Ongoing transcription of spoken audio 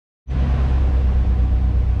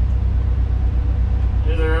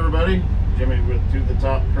to the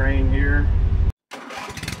top crane here.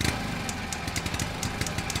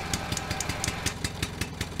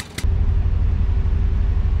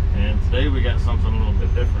 And today we got something a little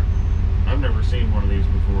bit different. I've never seen one of these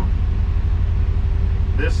before.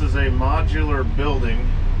 This is a modular building.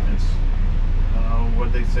 It's,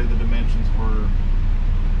 what they say the dimensions were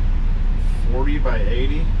 40 by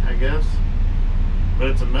 80, I guess. But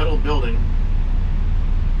it's a metal building.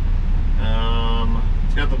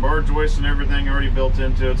 It's got the bar joists and everything already built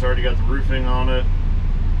into it. It's already got the roofing on it.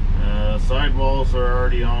 Sidewalls are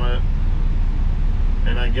already on it.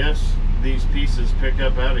 And I guess these pieces pick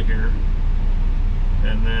up out of here.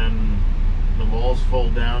 And then the walls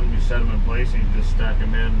fold down, you set them in place, and you just stack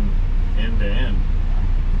them in end to end.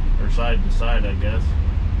 Or side to side, I guess.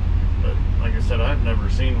 But like I said, I've never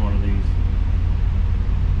seen one of these.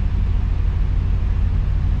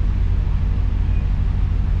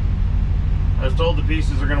 I was told the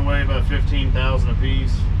pieces are going to weigh about 15,000 a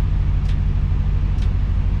piece.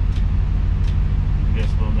 I guess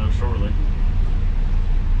we'll know shortly.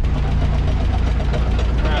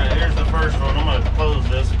 Alright, here's the first one. I'm going to close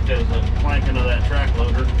this because the planking of that track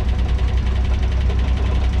loader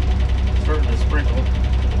is starting to sprinkle.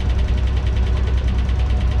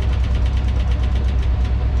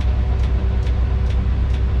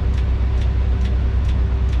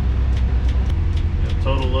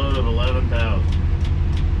 Total load of 11,000.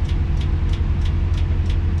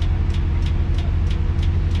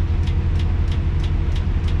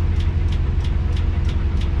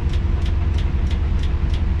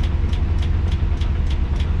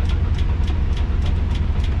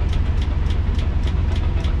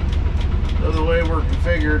 So the way we're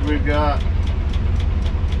configured, we've got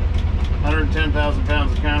 110,000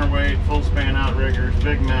 pounds of counterweight, full span outriggers,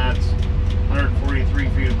 big mats, 143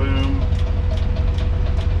 feet of boom.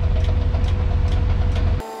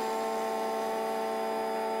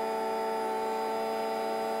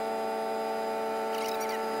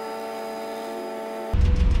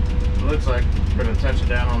 Looks like we're going to touch it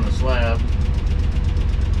down on the slab.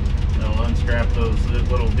 They'll unstrap those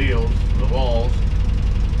little deals, the walls,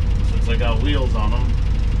 since they got wheels on them.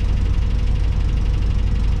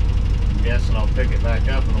 I'm guessing I'll pick it back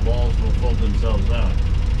up and the walls will fold themselves out.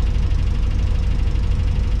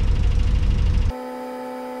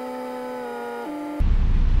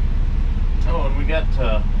 Oh, and we got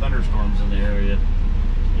thunderstorms in the area.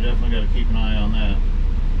 We definitely got to keep an eye on that.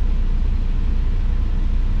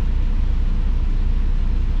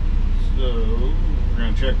 So, we're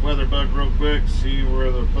going to check WeatherBug real quick, see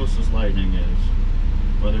where the closest lightning is.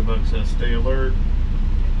 WeatherBug says stay alert.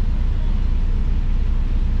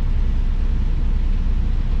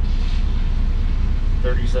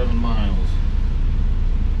 "37 miles.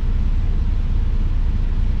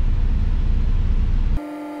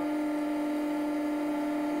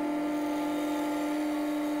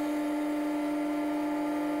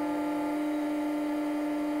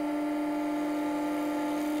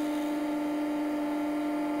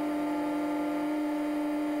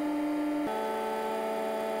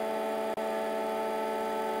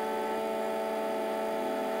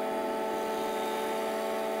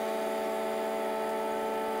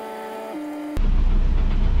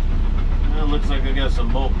 Looks like I got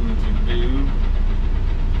some bolting to do.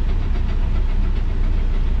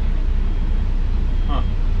 Huh.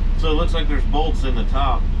 So it looks like there's bolts in the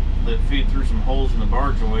top that feed through some holes in the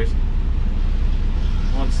bar joist.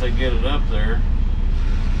 Once they get it up there,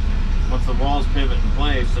 once the walls pivot in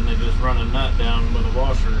place, then they just run a nut down with a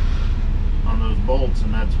washer on those bolts,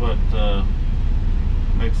 and that's what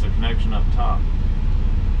makes the connection up top.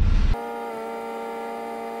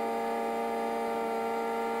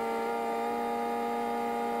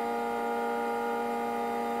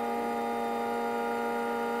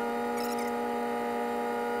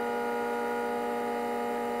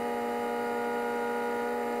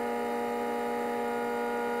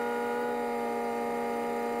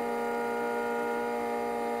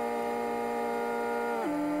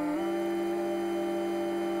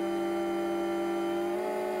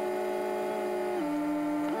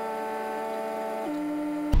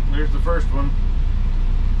 There's the first one.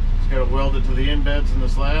 Just got it welded to the end beds in the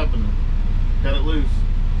slab and cut it loose.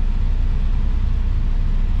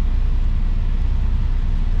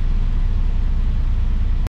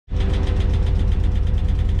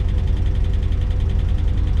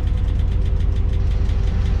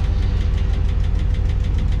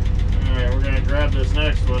 Alright, we're going to grab this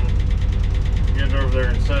next one, get it over there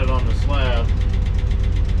and set it on the slab.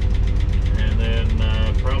 And then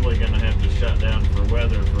probably going to have to shut down for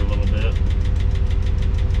weather for a little bit,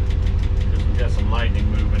 because we've got some lightning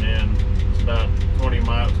moving in. It's about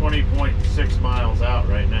 20.6 miles out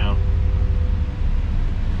right now.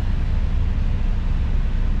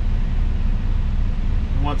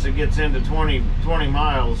 Once it gets into 20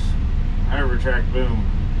 miles, I retract boom.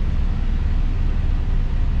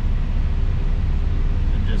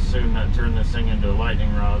 And just soon that turn this thing into a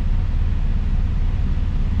lightning rod.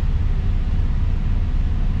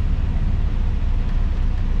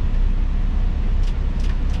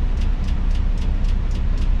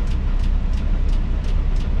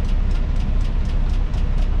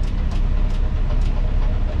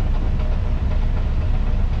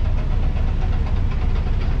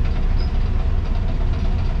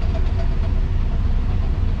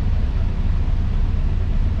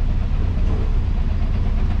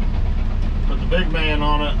 Big man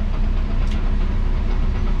on it.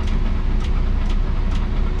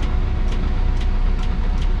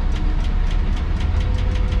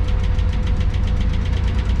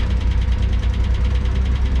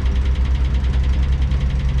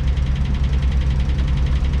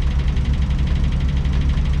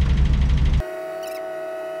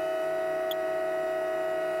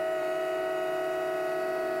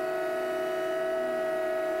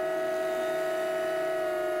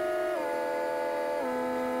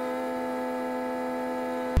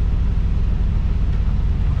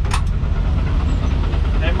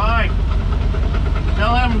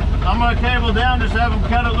 Tell him I'm going to cable down, just have him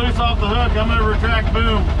cut it loose off the hook. I'm going to retract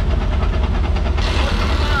boom.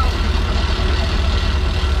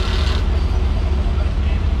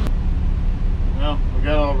 Well, we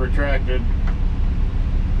got all retracted.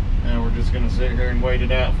 And we're just going to sit here and wait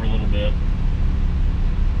it out for a little bit.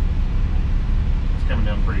 It's coming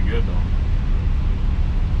down pretty good though.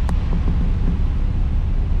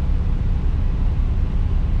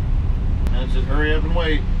 Let's just hurry up and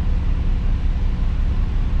wait.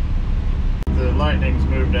 The lightning's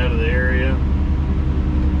moved out of the area, so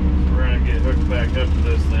we're going to get hooked back up to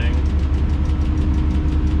this thing.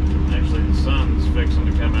 Actually, the sun's fixing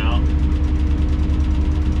to come out.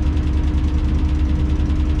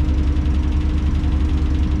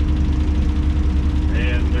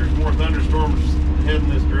 And there's more thunderstorms heading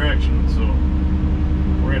this direction, so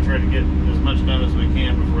we're going to try to get as much done as we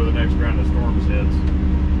can before the next round of storms hits.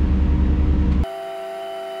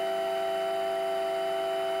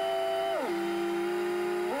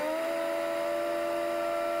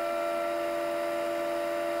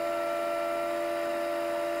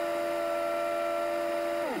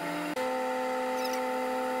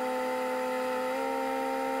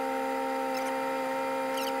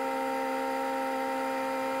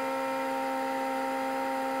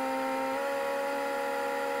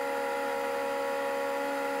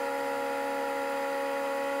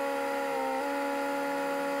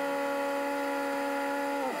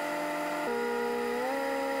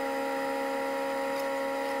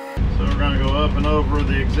 So we're going to go up and over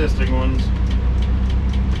the existing ones.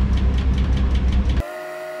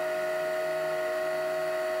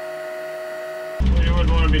 You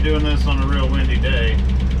wouldn't want to be doing this on a real windy day.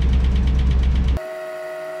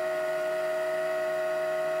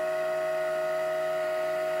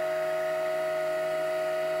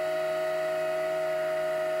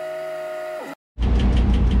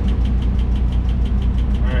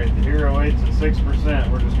 Alright, the Hero 8's at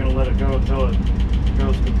 6%. We're just going to let it go until it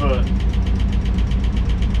goes kaput.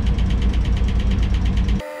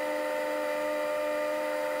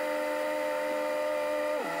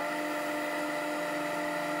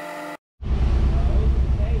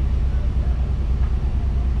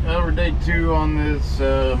 We're day 2 on this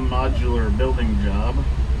modular building job.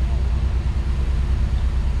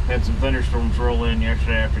 Had some thunderstorms roll in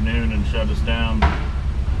yesterday afternoon and shut us down.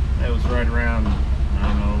 That was right around, I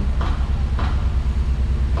don't know,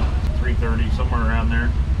 3:30, somewhere around there.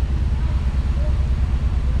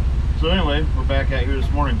 So anyway, we're back out here this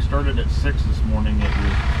morning. Started at 6 this morning.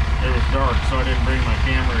 It was dark, so I didn't bring my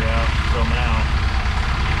camera out until now.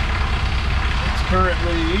 It's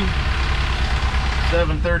currently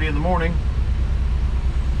 7:30 in the morning.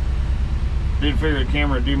 Didn't figure the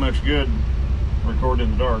camera would do much good recording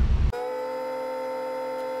in the dark.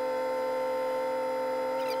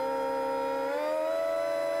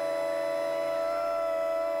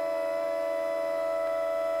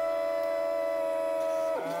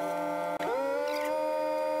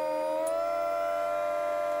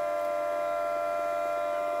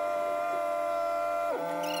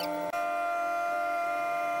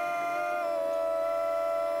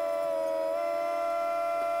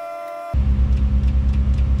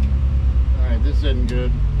 This isn't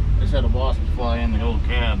good. Just had a wasp fly in the old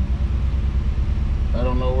cab. I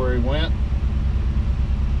don't know where he went,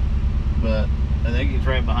 but I think he's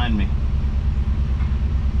right behind me.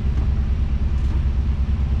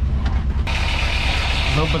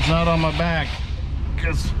 Hope it's not on my back,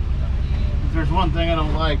 because if there's one thing I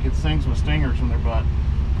don't like, it's things with stingers in their butt.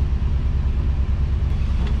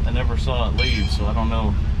 I never saw it leave, so I don't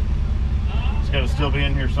know. It's got to still be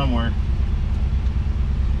in here somewhere.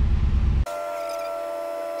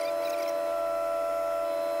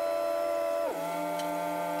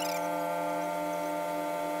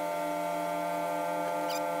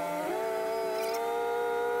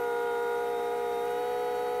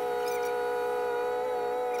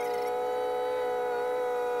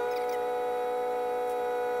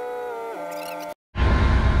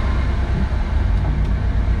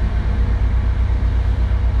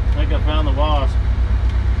 I found the wasp.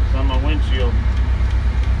 It's on my windshield.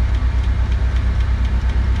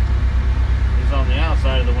 He's on the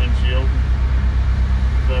outside of the windshield,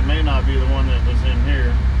 so it may not be the one that was in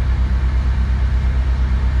here.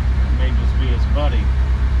 It may just be his buddy.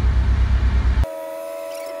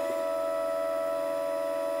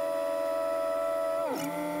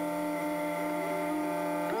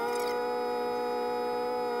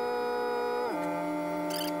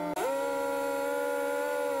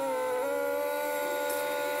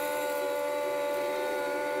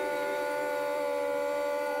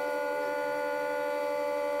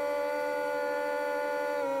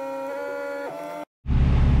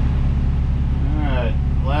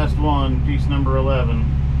 Last one, piece number 11.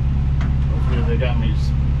 Hopefully they got me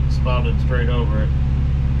spotted straight over it.